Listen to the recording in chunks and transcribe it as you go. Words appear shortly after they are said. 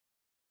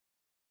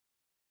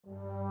Assalamu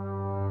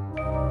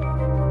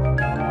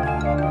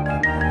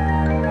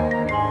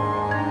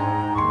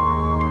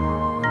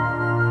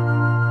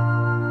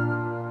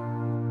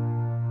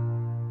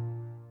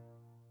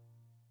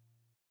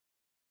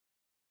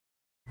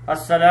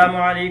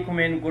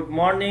alaikum and good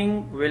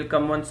morning.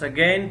 Welcome once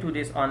again to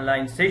this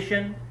online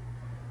session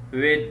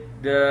with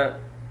the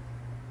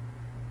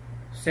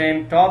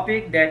same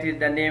topic, that is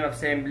the name of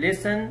same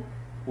lesson.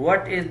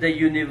 What is the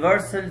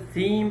universal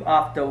theme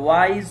of the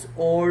wise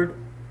old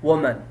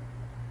woman?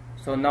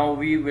 So now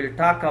we will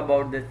talk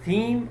about the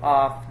theme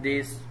of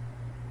this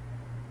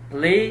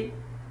play,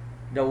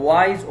 the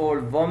wise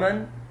old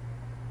woman.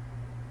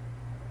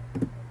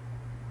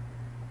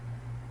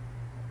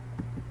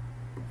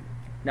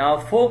 Now,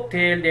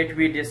 folktale that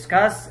we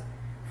discuss,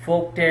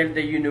 folktale,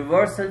 the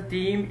universal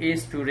theme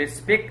is to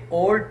respect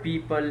old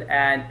people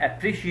and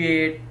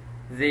appreciate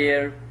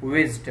their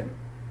wisdom.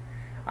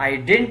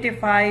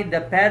 Identify the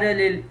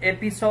parallel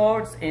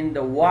episodes in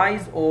the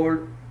wise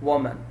old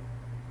woman.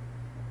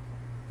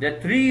 The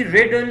three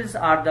riddles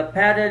are the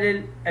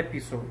parallel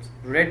episodes.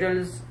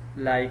 Riddles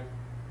like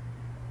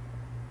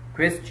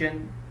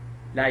question,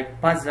 like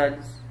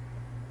puzzles.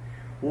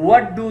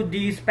 What do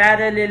these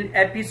parallel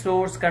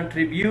episodes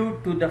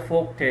contribute to the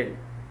folktale?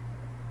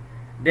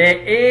 They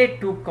aid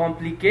to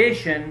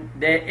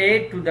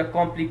the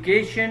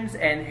complications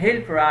and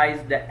help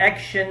rise the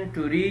action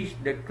to reach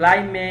the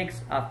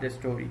climax of the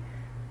story.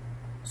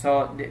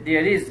 So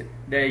there is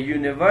the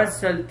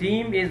universal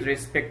theme is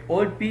respect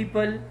old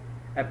people,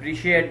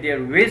 appreciate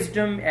their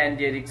wisdom and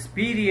their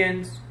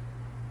experience.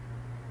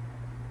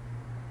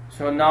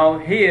 So now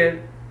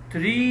here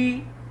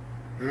three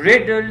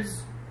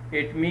riddles,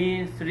 it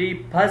means three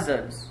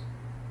puzzles,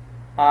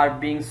 are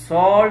being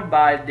solved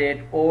by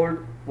that old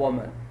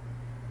woman.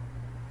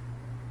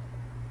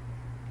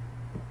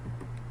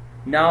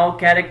 Now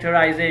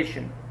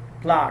characterization,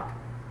 plot.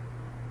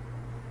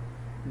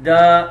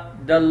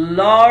 The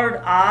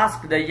Lord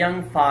asked the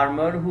young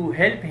farmer who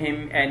helped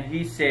him, and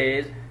he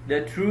says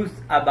the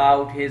truth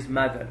about his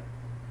mother,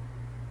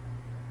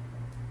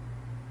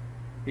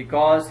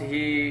 because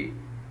he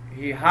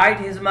hid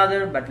his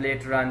mother, but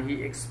later on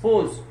he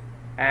exposed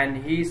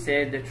and he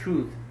said the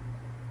truth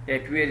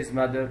that where his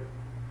mother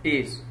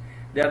is.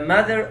 The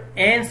mother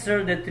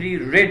answered the three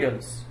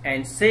riddles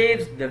and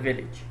saves the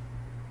village.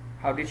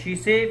 How did she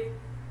save?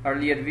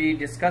 Earlier we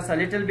discussed a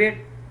little bit.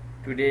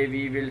 Today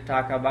we will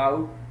talk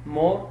about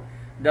more.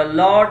 The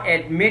Lord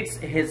admits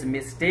his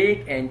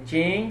mistake and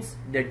changes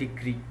the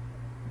decree,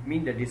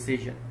 mean the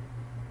decision.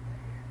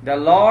 The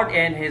Lord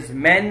and his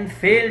men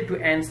failed to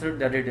answer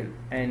the riddle,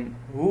 and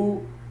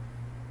who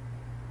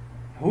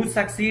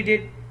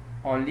succeeded?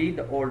 Only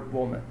the old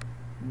woman,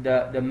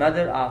 the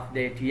mother of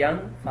that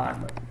young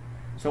farmer.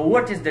 So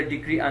what is the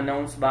decree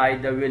announced by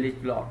the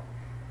village lord?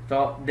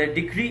 So the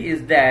decree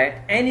is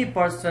that any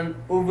person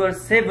over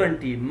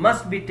 70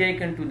 must be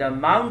taken to the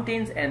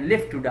mountains and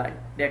left to die.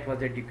 That was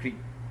the decree.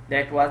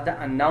 That was the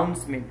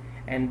announcement,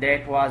 and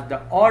that was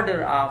the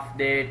order of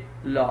that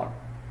lord.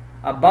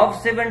 Above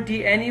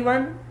 70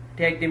 anyone,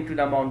 take them to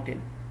the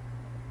mountain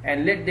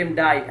and let them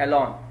die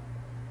alone,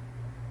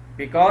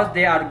 because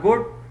they are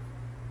good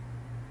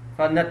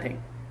for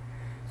nothing.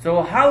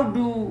 So how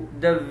do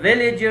the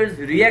villagers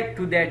react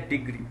to that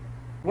decree?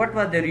 What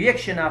was the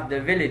reaction of the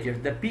villagers,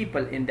 the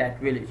people in that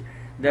village?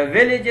 The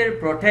villager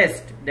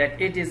protest that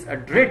it is a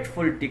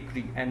dreadful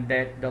decree and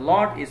that the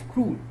Lord is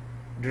cruel.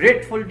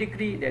 Dreadful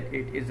decree, that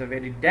it is a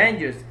very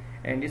dangerous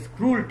and is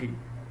cruelty,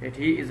 that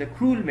he is a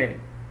cruel man.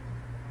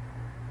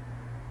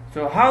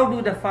 So how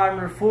do the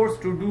farmer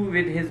forced to do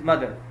with his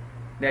mother,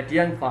 that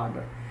young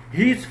farmer?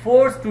 He is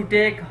forced to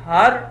take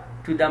her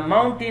to the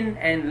mountain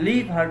and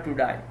leave her to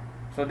die.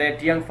 So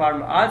that young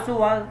farmer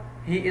also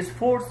he is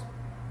forced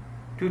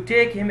to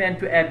take him and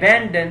to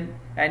abandon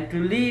and to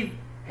leave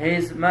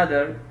his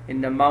mother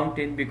in the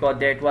mountain, because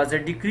that was a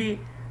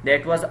decree,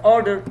 that was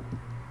order.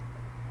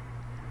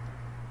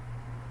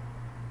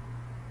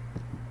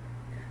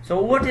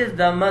 So what is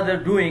the mother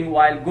doing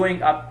while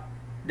going up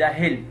the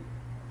hill,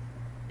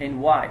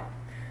 and why?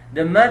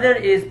 The mother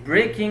is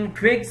breaking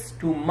twigs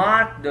to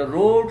mark the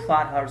road for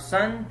her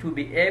son to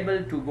be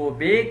able to go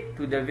back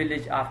to the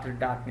village after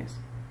darkness.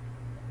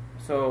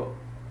 So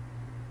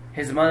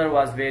his mother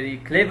was very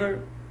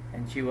clever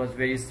and she was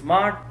very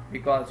smart,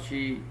 because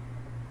she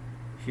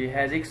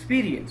has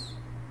experience,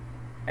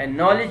 and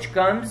knowledge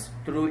comes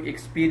through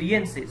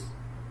experiences.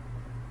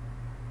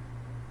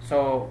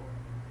 So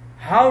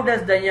how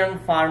does the young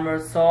farmer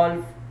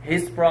solve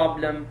his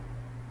problem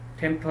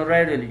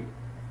temporarily?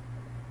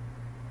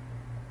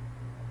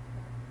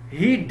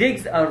 He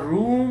digs a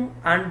room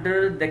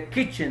under the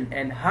kitchen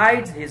and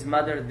hides his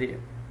mother there.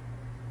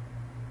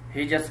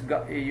 He just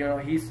got,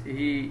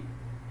 he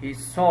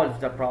solves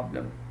the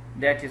problem.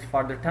 That is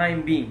for the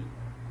time being,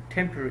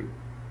 temporary,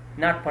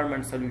 not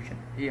permanent solution.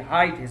 He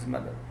hides his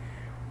mother.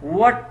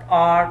 What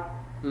are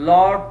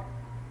Lord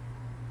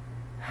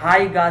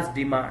Haggai's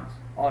demands,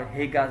 or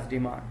Haggai's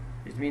demand?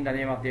 It means the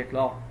name of that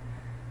law.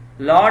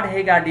 Lord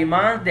Hagar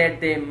demands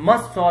that they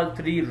must solve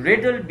 3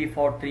 riddles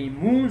before 3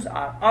 moons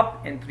are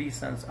up and 3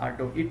 suns are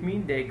down. It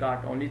means they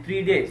got only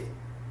 3 days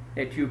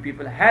that you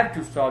people have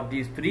to solve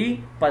these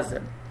 3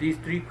 puzzles, these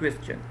 3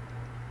 questions.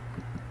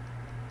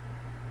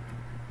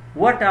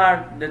 What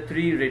are the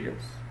 3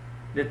 riddles?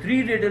 The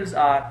 3 riddles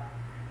are: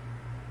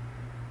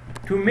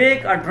 to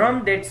make a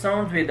drum that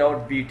sounds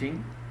without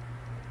beating,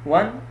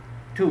 1.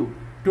 2.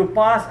 To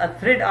pass a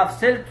thread of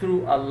silk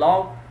through a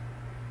log,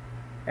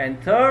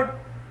 and 3rd,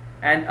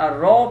 and a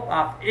rope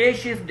of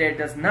ashes that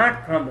does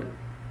not crumble.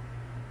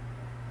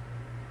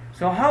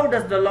 So how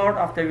does the Lord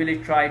of the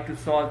village try to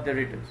solve the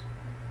riddles?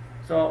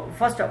 So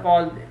first of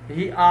all,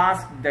 he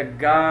asked the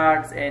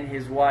guards and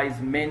his wise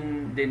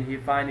men, then he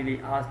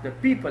finally asked the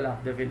people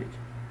of the village.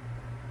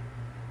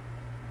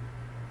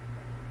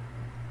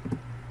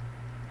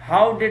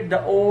 How did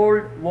the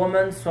old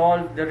woman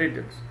solve the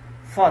riddles?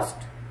 First,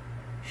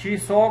 she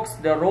soaks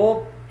the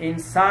rope in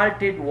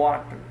salted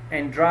water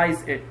and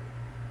dries it,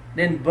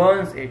 then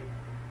burns it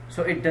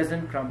so it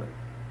doesn't crumble.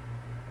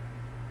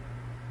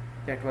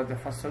 That was the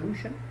first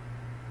solution.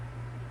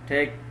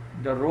 Take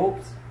the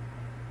ropes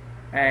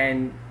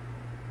and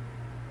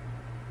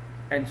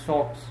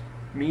soaks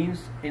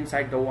means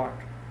inside the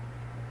water,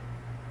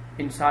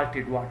 in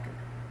salted water,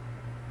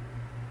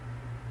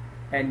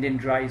 and then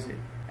dries it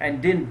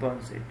and then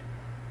burns it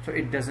so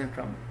it doesn't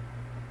crumble.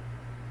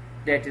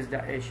 That is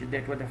the issue.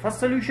 That was the first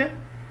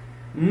solution.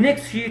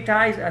 Next, she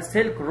ties a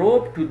silk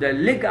rope to the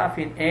leg of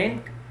an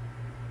ant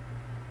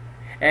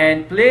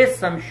and place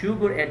some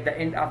sugar at the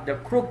end of the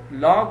crooked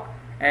log,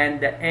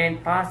 and the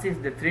ant passes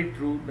the thread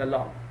through the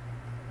log.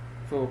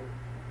 So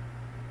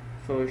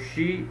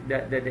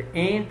the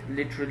ant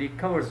literally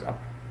covers up,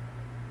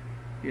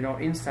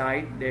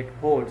 inside that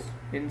holes,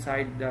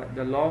 inside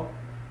the log,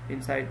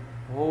 inside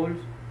holes,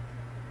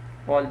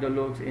 all the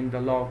logs in the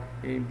log.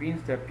 It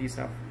means the piece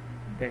of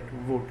that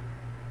wood.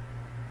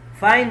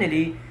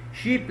 Finally,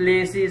 she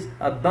places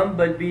a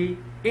bumblebee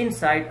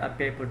inside a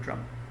paper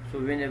drum. So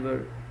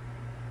whenever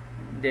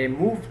they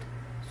moved,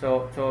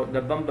 so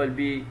the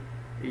bumblebee,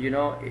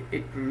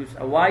 it produced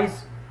a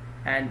voice,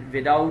 and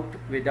without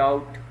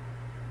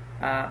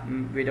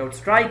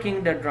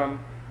striking the drum,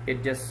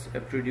 it just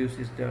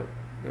produces the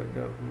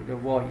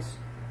voice.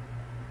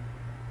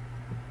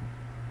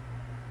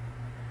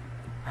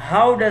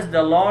 How does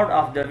the Lord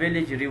of the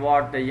village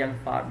reward the young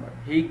farmer?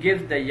 He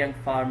gives the young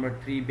farmer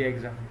 3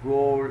 bags of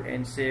gold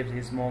and saves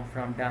his mom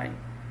from dying,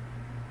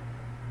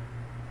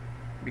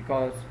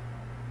 because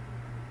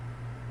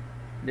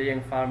the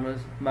young farmer's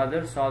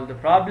mother solved the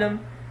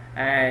problem,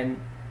 and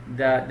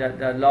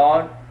the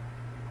Lord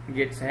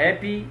gets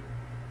happy.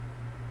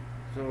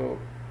 So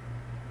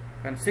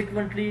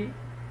consequently,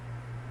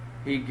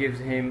 he gives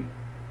him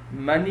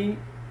money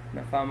in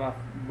the form of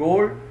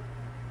gold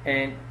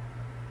and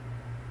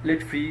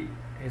let free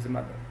his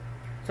mother.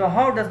 So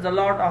how does the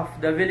Lord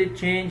of the village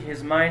change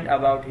his mind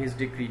about his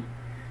decree?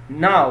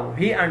 Now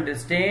he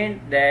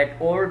understands that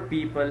old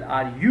people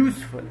are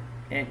useful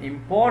and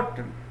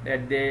important,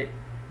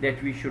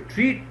 that we should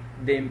treat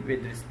them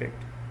with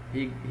respect.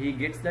 He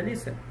gets the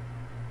lesson.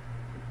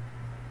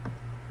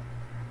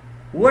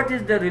 What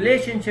is the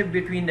relationship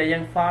between the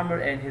young farmer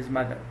and his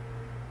mother?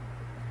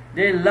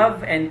 They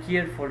love and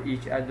care for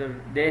each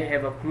other. They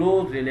have a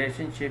close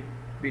relationship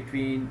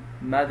between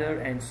mother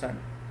and son.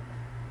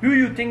 Do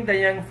you think the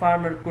young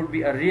farmer could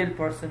be a real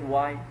person?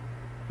 Why?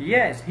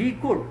 Yes, he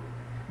could,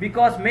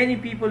 because many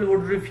people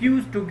would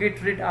refuse to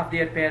get rid of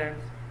their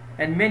parents,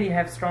 and many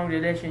have strong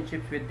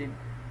relationships with them.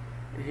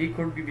 He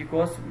could be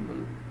because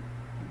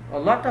a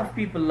lot of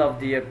people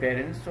love their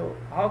parents, so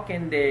how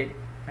can they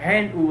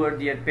hand over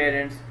their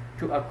parents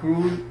to a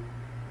cruel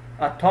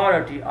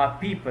authority or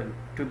people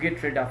to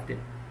get rid of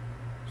them?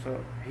 So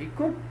he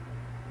could.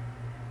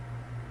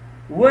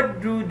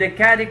 What do the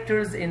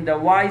characters in the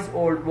wise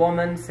old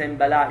woman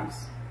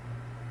symbolize?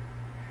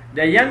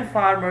 The young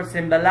farmer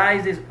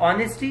symbolizes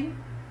honesty,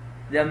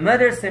 the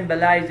mother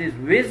symbolizes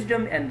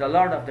wisdom, and the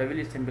Lord of the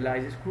village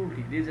symbolizes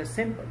cruelty. These are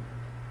simple,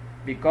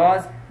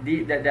 because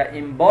the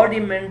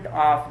embodiment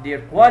of their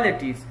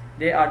qualities,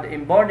 they are the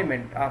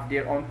embodiment of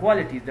their own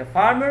qualities. The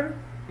farmer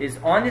is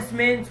honest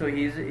man, so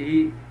he's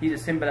a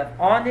symbol of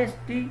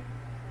honesty,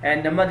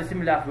 and the mother is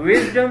symbol of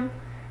wisdom,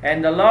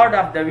 and the Lord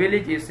of the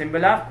village is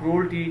symbol of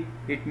cruelty.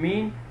 It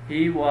means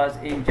he was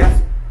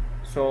unjust,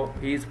 so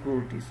he is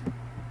cruelty.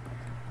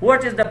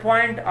 What is the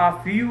point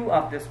of view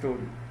of the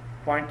story?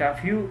 Point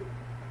of view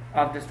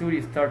of the story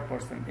is third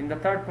person. In the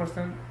third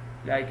person,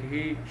 like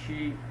he,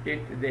 she,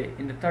 it, they.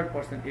 In the third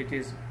person, it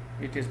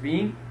is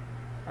being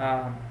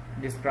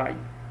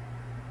described.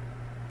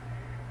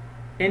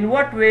 In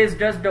what ways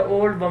does the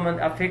old woman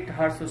affect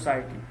her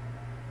society?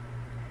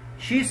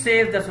 She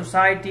saves the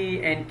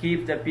society and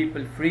keeps the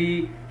people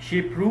free.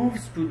 She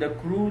proves to the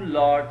cruel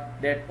Lord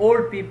that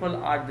old people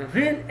are the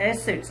real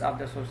assets of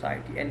the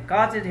society and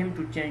causes him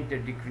to change the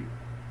decree.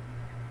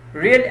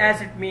 Real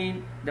asset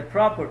means the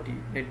property,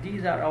 that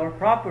these are our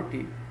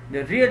property,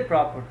 the real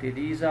property,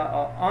 these are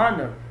our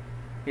honor.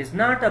 It's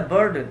not a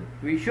burden.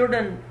 We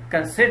shouldn't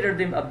consider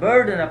them a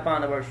burden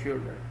upon our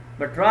shoulder.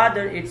 but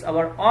rather it's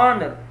our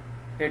honor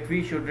that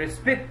we should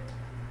respect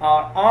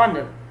our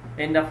honor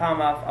in the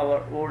form of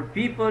our old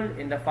people,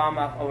 in the form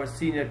of our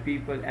senior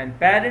people and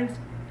parents.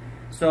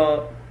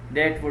 So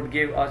that would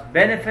give us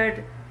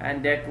benefit,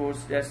 and that would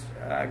just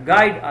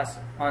guide us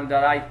on the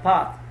right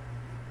path.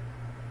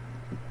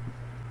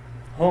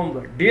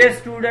 Homework. Dear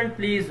student,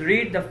 please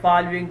read the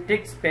following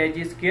text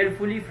pages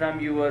carefully from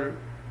your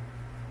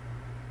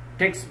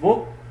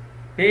textbook,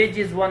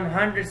 pages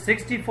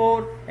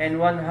 164 and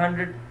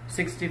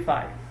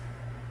 165.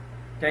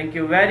 Thank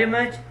you very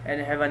much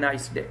and have a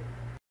nice day.